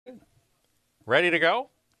ready to go.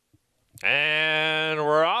 And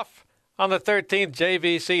we're off on the 13th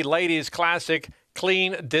JBC Ladies Classic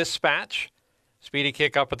Clean Dispatch. Speedy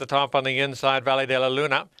kick up at the top on the inside, Valle de la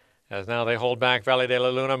Luna. As now they hold back Valle de la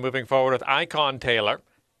Luna, moving forward with Icon Tailor.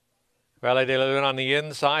 Valle de la Luna on the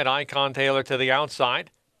inside, Icon Tailor to the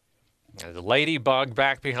outside. As Ladybug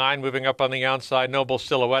back behind, moving up on the outside, Noble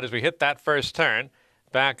Silhouette as we hit that first turn.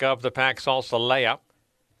 Back of the pack, Salsa Layup.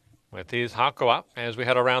 With these Hakua, as we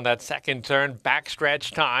head around that second turn,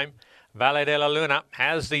 backstretch time. Valle de la Luna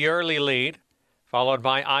has the early lead, followed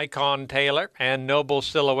by Icon Tailor and Noble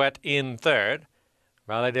Silhouette in third.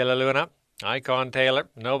 Valle de la Luna, Icon Tailor,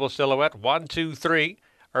 Noble Silhouette, 1, 2, 3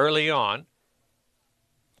 early on.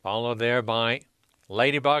 Followed there by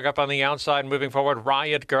Ladybug up on the outside, moving forward,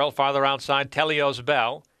 Riot Girl, farther outside, Telios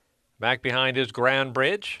Bell. Back behind is Grand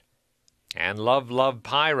Bridge. And Love Love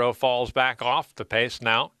Pyro falls back off the pace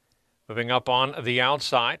now. Moving up on the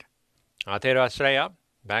outside, Astraea.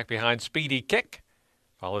 Back behind Speedy Kick,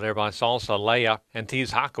 followed there by Salsa, Leia, and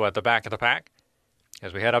Tease Haku at the back of the pack.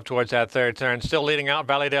 As we head up towards that third turn, still leading out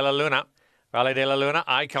Valle de la Luna. Valle de la Luna,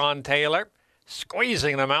 Icon Tailor,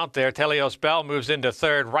 squeezing them out there. Telios Bell moves into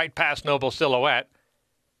third, right past Noble Silhouette.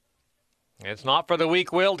 It's not for the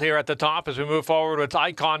weak-willed here at the top as we move forward with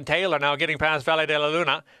Icon Tailor now getting past Valle de la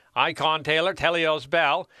Luna. Icon Tailor, Telios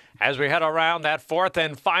Bell, as we head around that fourth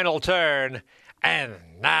and final turn. And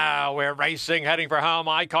now we're racing, heading for home.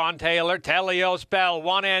 Icon Tailor, Telios Bell,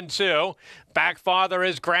 1 and 2. Back farther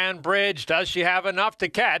is Grand Bridge. Does she have enough to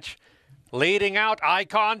catch? Leading out,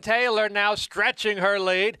 Icon Tailor now stretching her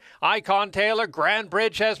lead. Icon Tailor, Grand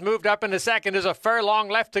Bridge has moved up into second. There's a furlong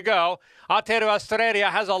left to go. Astraea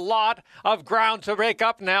has a lot of ground to break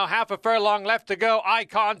up now. Half a furlong left to go.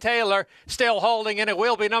 Icon Tailor still holding, and it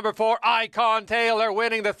will be number 4. Icon Tailor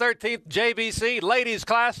winning the 13th JBC Ladies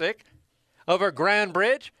Classic over Grand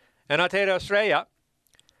Bridge and Astraea.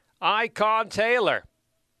 Icon Tailor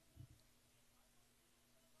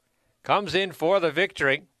comes in for the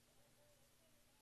victory.